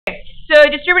So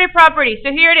distributive property.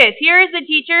 So here it is. Here is the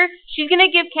teacher. She's going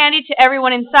to give candy to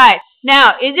everyone inside.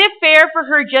 Now, is it fair for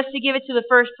her just to give it to the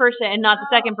first person and not the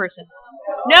second person?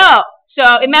 No.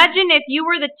 So imagine if you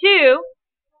were the 2,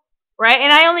 right,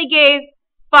 and I only gave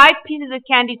 5 pieces of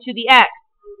candy to the X.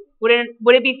 Would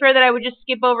it be fair that I would just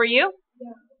skip over you?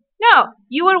 No.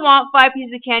 You would want 5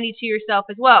 pieces of candy to yourself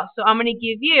as well. So I'm going to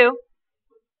give you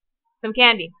some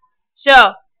candy.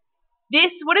 So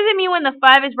this, what does it mean when the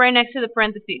 5 is right next to the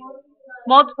parentheses?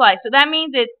 Multiply. So that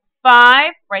means it's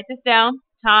 5, write this down,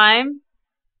 times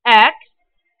X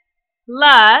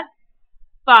plus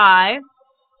 5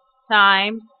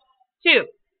 times 2.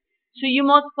 So you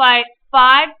multiply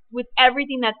 5 with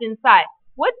everything that's inside.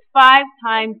 What's 5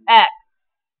 times X?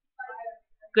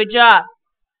 Good job.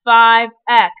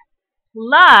 5X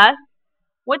plus,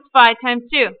 what's 5 times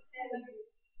 2?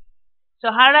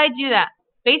 So how did I do that?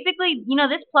 Basically, you know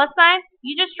this plus sign?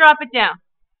 You just drop it down,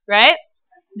 right?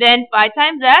 Then 5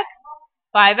 times X,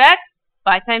 5X,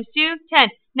 5 times 2, 10.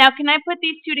 Now, can I put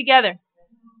these two together?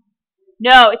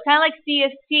 No, it's kind of like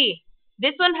CST.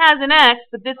 This one has an X,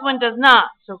 but this one does not.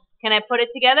 So can I put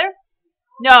it together?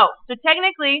 No. So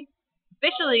technically,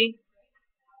 officially,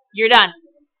 you're done.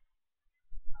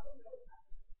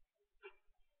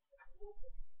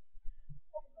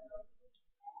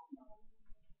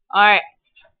 All right.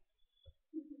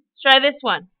 Let's try this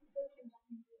one.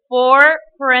 4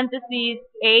 parentheses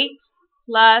 8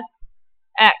 plus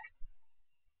X.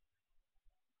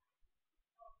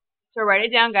 So write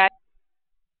it down, guys.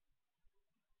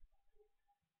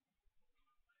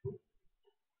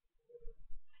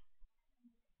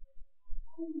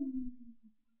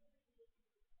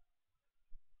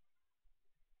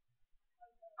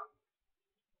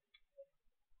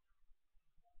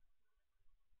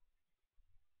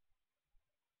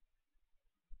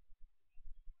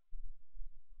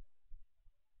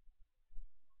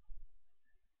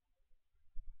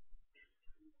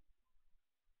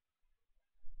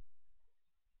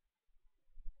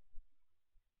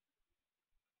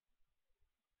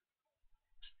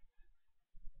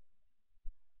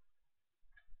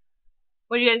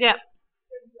 What do you guys get?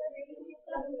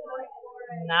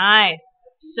 Nice.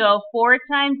 So 4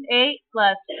 times 8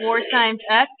 plus 4 times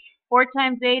X. 4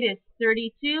 times 8 is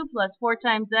 32 plus 4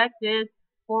 times X is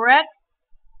 4X.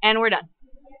 And we're done.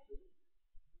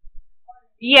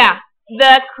 Yeah,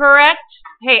 the correct,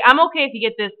 hey, I'm okay if you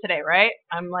get this today, right?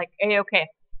 I'm like, hey, okay.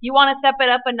 You want to step it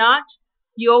up a notch?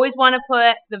 You always want to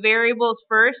put the variables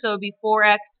first, so it would be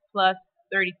 4X plus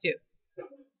 32.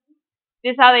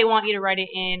 This is how they want you to write it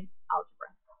in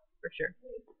algebra, for sure.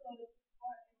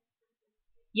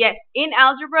 Yes, in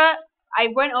algebra, I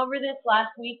went over this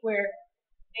last week where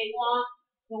they want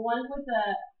the ones with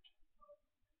the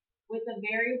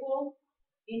variables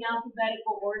in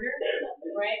alphabetical order,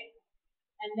 right?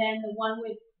 And then the one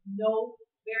with no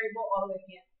variable all the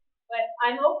way in. But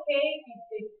I'm okay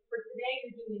if for today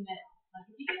you're doing this.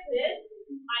 Like if you get this,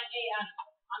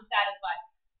 I'm satisfied.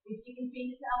 If you can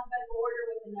change it to alphabetical order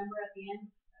with the number at the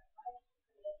end, that's fine.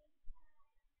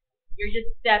 You're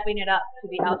just stepping it up to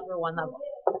the algebra 1 level.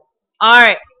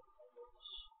 Alright.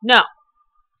 No.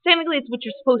 Technically it's what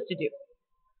you're supposed to do.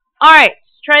 Alright,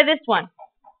 let's try this one.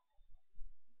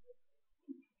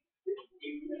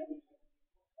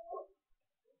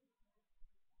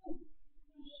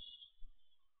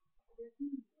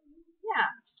 Yeah.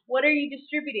 What are you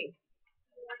distributing?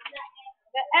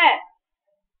 The X.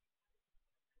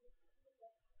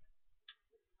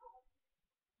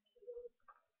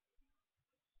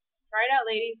 Try it out,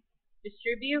 ladies.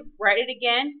 Distribute. Write it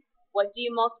again. What do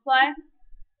you multiply?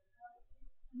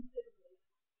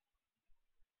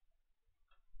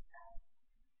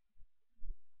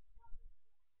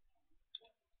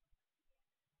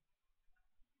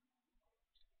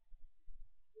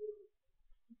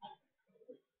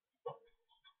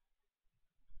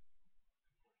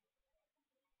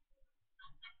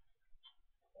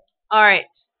 Alright.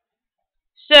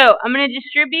 So, I'm going to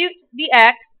distribute the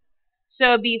X. So,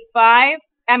 it'll be X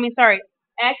times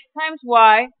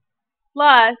Y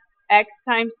plus X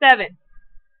times 7.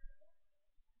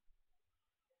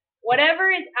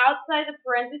 Whatever is outside the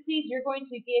parentheses, you're going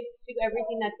to give to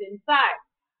everything that's inside.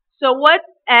 So, what's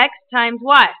X times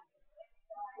Y?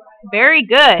 Very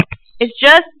good. It's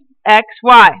just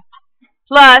XY.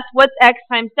 Plus, what's X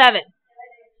times 7?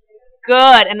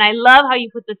 Good. And I love how you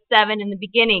put the 7 in the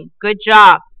beginning. Good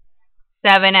job.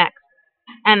 7X.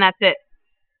 And that's it.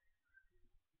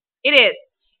 It is.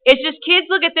 It's just kids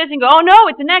look at this and go, oh no,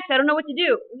 it's an X. I don't know what to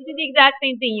do. You do the exact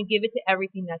same thing. You give it to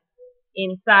everything that's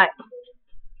inside.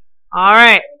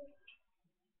 Alright.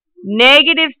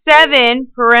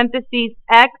 -7 parentheses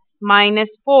X minus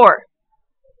 4.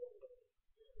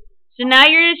 So now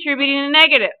you're distributing the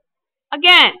negative.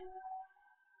 Again,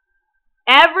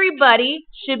 everybody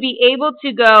should be able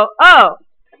to go, oh,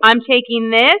 I'm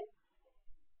taking this.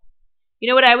 You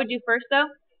know what I would do first, though?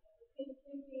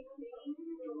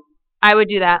 I would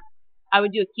do that. I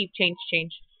would do a keep change.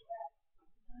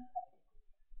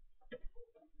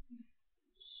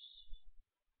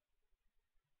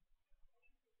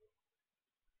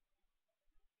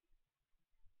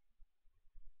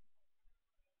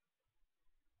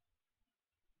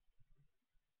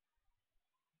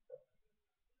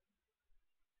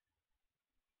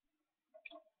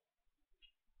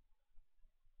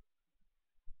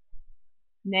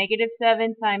 Negative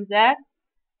 7 times x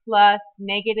plus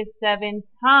negative 7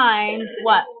 times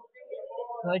what?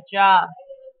 Good job.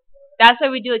 That's why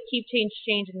we do a keep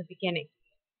change in the beginning.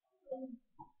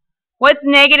 What's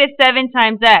negative 7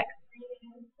 times x?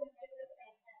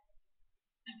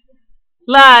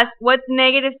 Plus, what's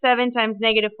negative 7 times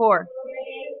negative 4?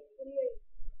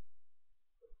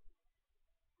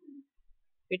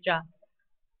 Good job.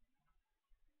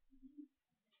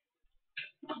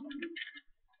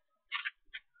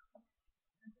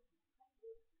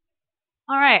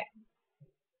 All right.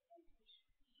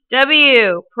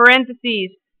 W,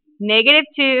 parentheses, negative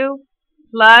 2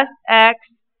 plus x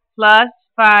plus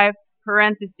 5,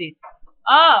 parentheses.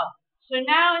 Oh, so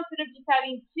now instead of just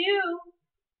having 2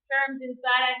 terms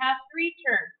inside, I have 3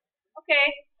 terms.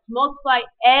 Okay, multiply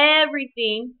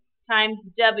everything times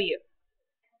w.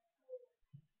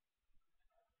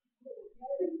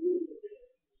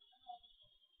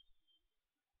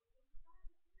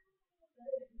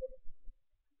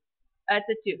 That's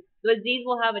a 2. But these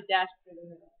will have a dash through the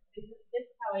middle. This is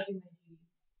how I do my G.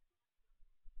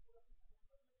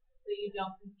 So you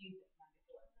don't confuse it.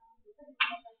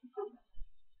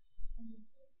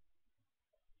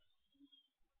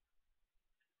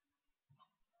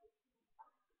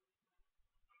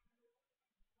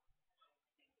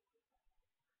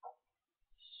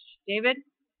 David,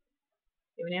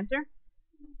 you have an answer?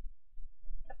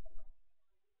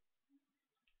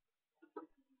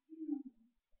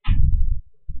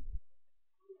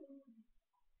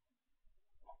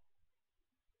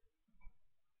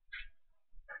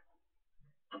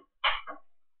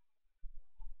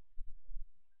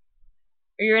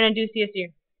 Or you're going to do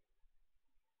CSU?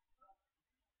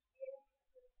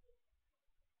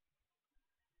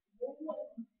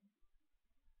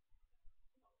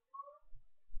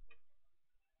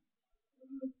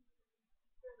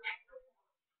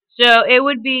 So it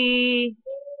would be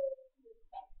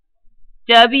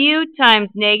w times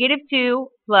negative 2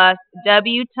 plus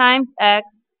w times x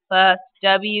plus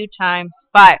w times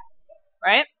 5,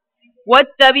 right?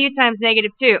 What's w times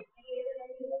negative 2?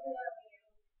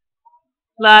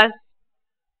 Plus,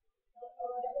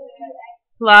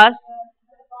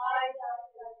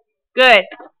 good.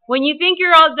 When you think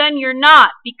you're all done, you're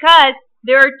not, because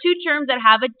there are 2 terms that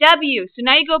have a w. So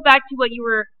now you go back to what you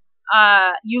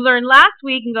learned last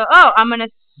week and go, oh, I'm going to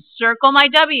circle my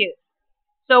w.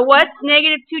 So what's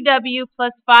negative 2w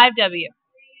plus 5w?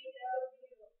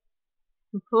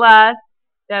 Plus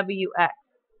wx.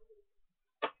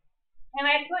 Can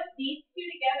I put these 2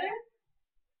 together?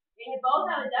 They both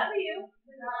have a w,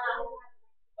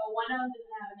 but one of them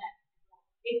doesn't have an x.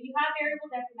 If you have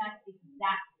variables, that's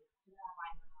exactly.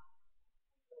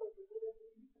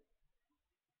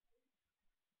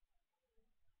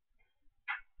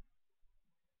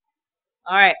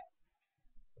 All right.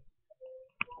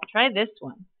 Try this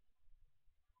one.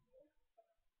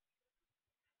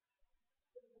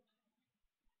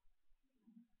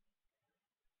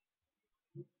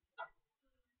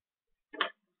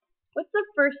 What's the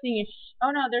first thing you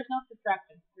oh no, there's no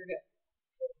subtraction. You're good.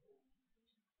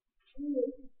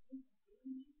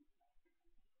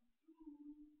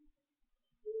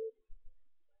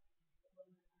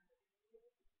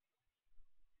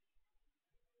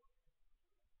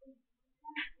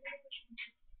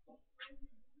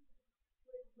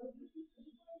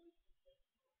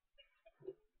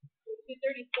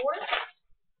 $234.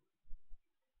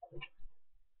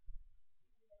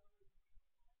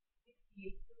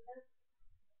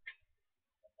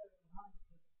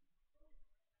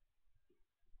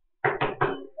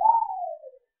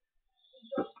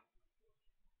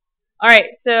 All right,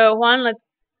 so Juan, let's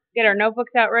get our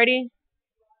notebooks out ready.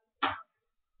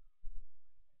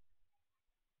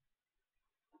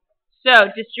 So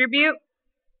distribute.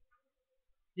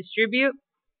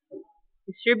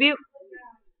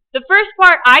 The first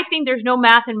part, I think there's no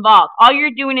math involved. All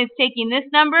you're doing is taking this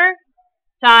number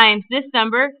times this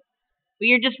number, but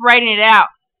you're just writing it out.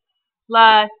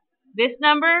 Plus this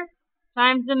number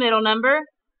times the middle number,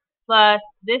 plus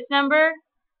this number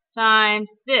times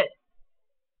this.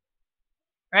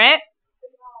 right?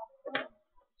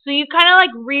 So you kind of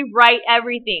like rewrite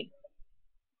everything.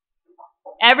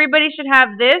 Everybody should have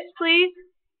this, please.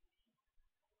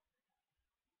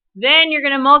 Then you're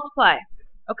going to multiply.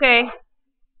 Okay.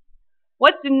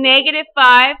 What's negative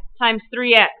 5 times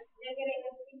 3x?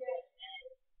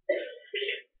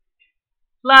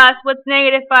 Plus, what's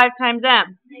negative 5 times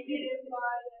m?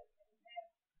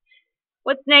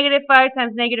 What's negative 5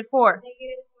 times negative 4?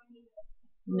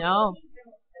 No.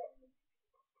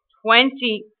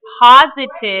 20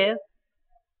 positive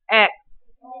x.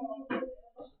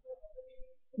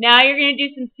 Now you're going to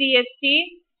do some CST.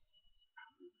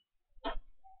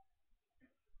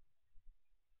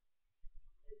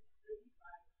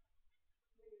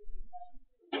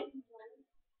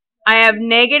 I have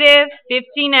negative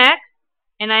 15x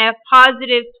and I have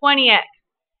positive 20x.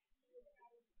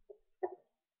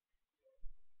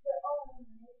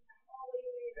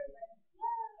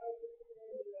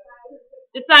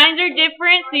 The signs are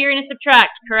different, so you're going to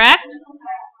subtract, correct?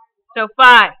 So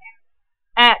 5x.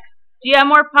 Do you have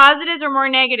more positives or more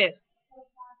negatives?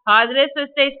 Positive, so it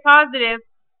stays positive,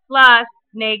 plus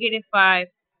negative 5m.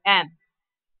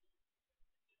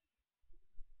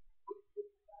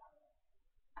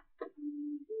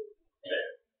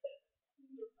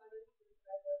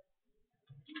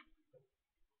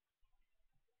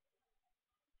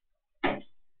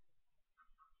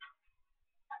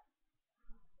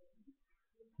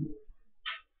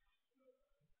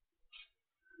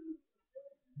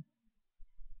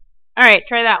 All right,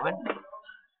 try that one.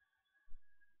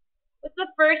 What's the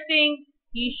first thing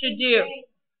you should do?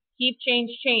 Keep,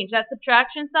 change, change. That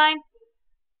subtraction sign,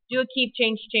 do a keep,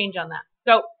 change, change on that.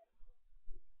 Go.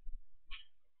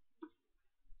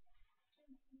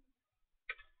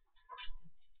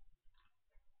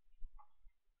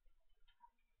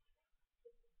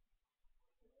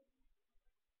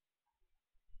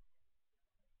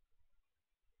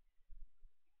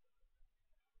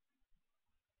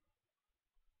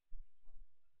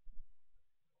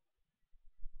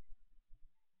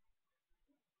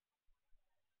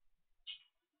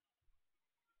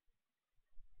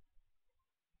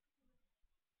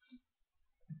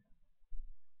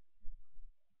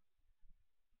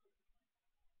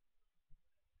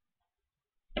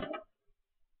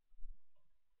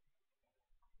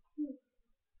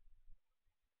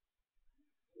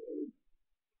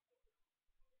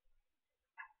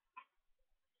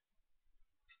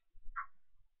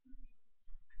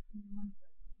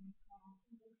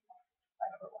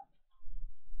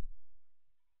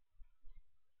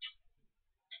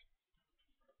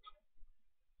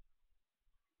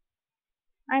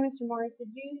 Hi, Mr. Morris. Did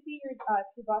you see your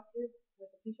 2 boxes with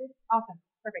the t-shirts? Awesome.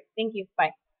 Perfect. Thank you.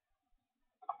 Bye.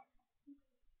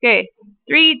 Okay.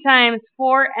 3 times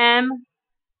 4m.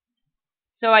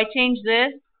 So I change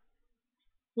this.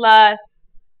 Plus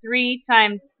 3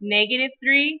 times negative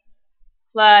 3.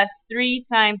 Plus 3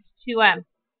 times 2m.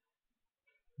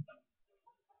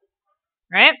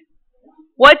 Right?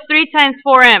 What's 3 times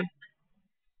 4m?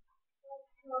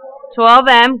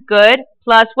 12m. Good.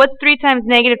 Plus what's 3 times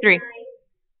negative 3?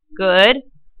 Good.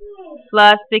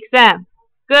 Plus 6m.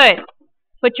 Good.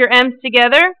 Put your m's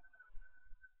together.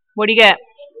 What do you get?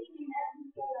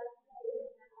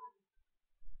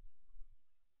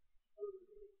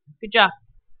 Good job.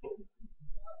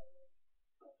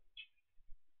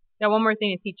 Got one more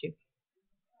thing to teach you.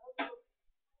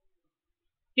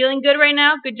 Feeling good right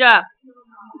now? Good job.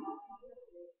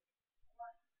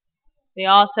 They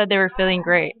all said they were feeling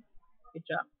great. Good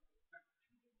job.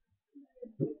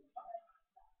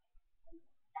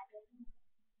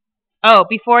 Oh,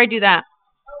 before I do that.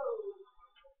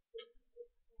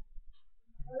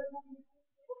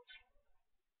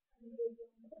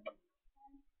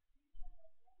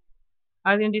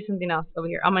 I was going to do something else over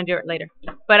here. I'm going to do it later.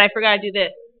 But I forgot to do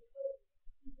this.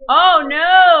 Oh,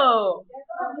 no!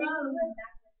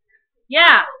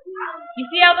 Yeah. You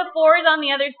see how the 4 is on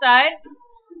the other side?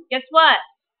 Guess what?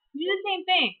 Do the same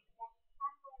thing.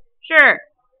 Sure.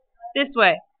 This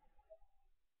way.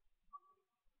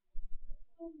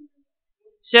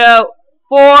 So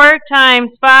 4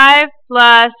 times 5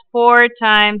 plus 4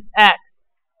 times x.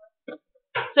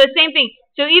 So same thing.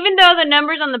 So even though the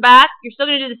number's on the back, you're still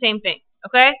going to do the same thing.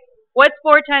 Okay? What's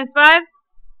 4 times 5?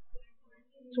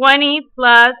 20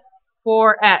 plus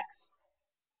 4x.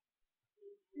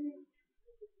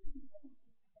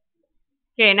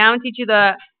 Okay, now I'm going to teach you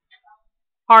the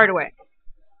hard way.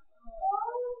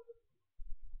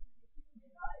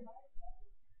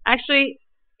 Actually,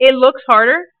 it looks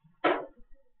harder.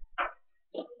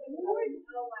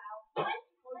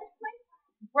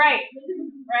 Right.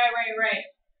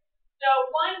 So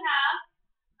 1/2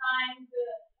 times the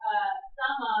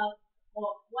sum of,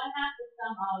 well, 1/2 the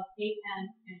sum of 8m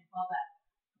and 12x.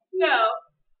 So,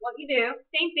 what you do,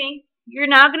 same thing, you're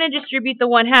now going to distribute the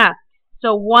 1/2.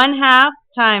 So 1/2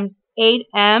 times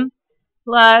 8m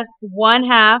plus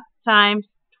 1/2 times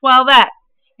 12x.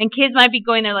 And kids might be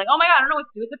going there like, oh my god, I don't know what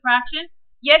to do with the fraction.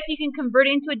 Yes, you can convert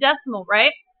it into a decimal,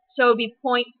 right? So it would be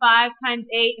 0.5 times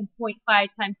 8 and 0.5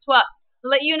 times 12. I'll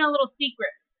let you in a little secret.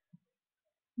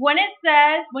 When it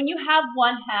says, when you have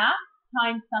 1/2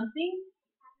 times something,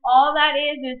 all that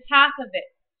is half of it.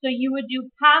 So you would do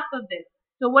half of this.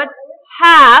 So what's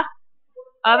half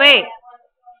of 8?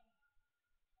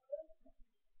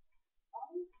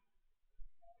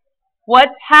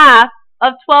 What's half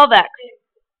of 12x?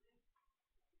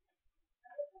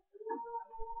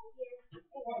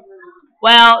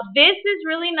 Well, this is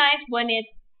really nice when it's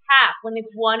half, when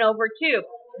it's 1/2.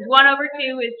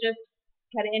 1/2 is just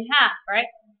cut it in half, right?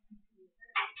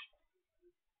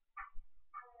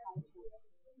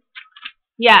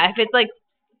 Yeah, if it's like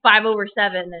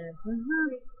 5/7, then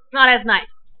it's not as nice.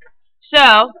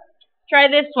 So, try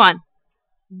this one.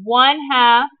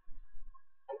 1/2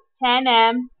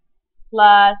 10m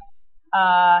plus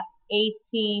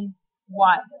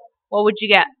 18y. What would you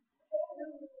get?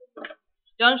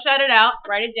 Don't shut it out.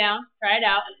 Write it down. Try it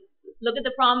out. Look at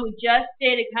the problem we just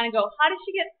did and kind of go, how did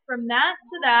she get from that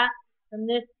to that, from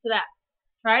this to that?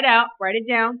 Try it out. Write it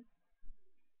down.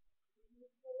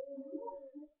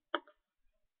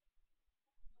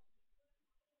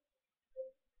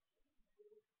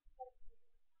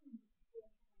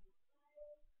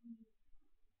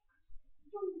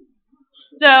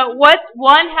 So what's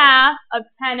 1/2 of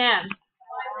 10m?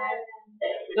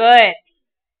 Good.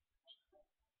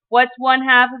 What's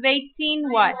 1/2 of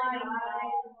 18? What?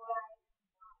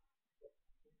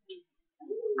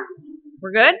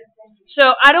 We're good?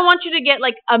 So I don't want you to get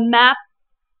like a math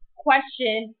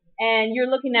question and you're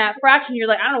looking at fraction, you're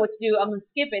like, I don't know what to do, I'm going to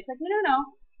skip it. It's like, no.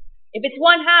 If it's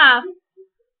 1/2,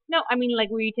 no, I mean like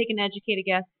where you take an educated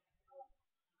guess.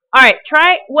 Alright,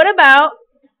 try, what about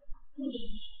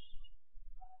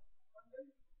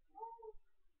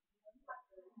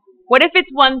what if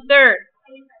it's 1/3?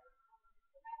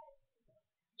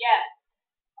 Yes.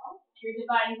 You're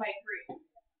dividing by 3.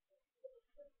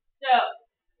 So,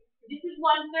 this is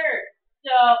 1/3.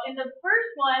 So, in the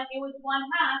first one, it was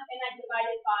 1/2, and I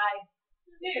divided by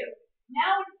 2.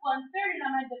 Now it's 1/3, and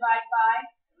I'm going to divide by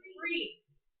 3.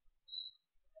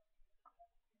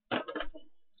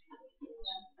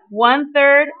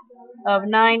 1/3 of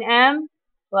 9m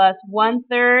plus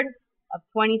 1/3 of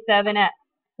 27x.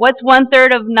 What's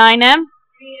 1/3 of 9m?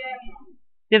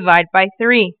 Divide by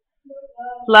 3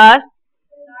 plus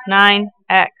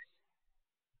 9x.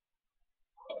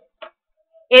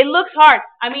 It looks hard.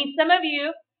 I mean, some of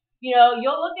you,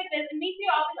 you'll look at this, and me too,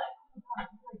 I'll be like,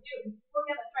 look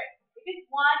at that's right. If it's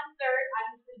 1/3, I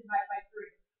can just divide by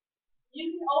 3.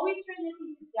 You can always turn this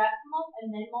into decimals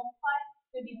and then multiply.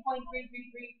 So it'd be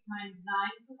 0.333 times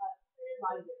 9. So that's a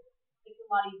lot easier. It's a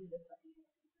lot easier this way.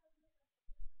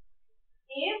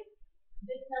 If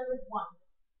this number is 1,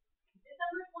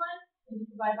 then you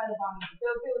divide by the bottom.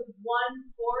 So if it was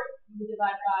 1/4, you would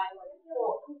divide by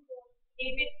 4.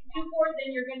 If it's 2/4,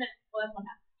 then you're gonna, well, that's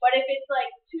 1/2. But if it's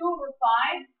like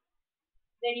 2/5,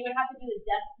 then you would have to do the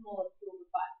decimal of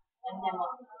 2/5, and then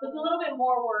 1. So it's a little bit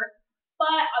more work.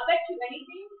 But I'll bet you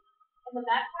anything, in the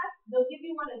math class, they'll give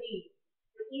you one of these.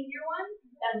 The easier ones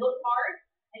that look hard,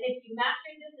 and if you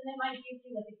master this, then it might give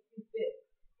you like a 2/5.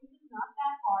 This is not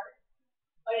that hard,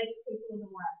 but it just takes a little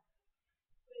more effort.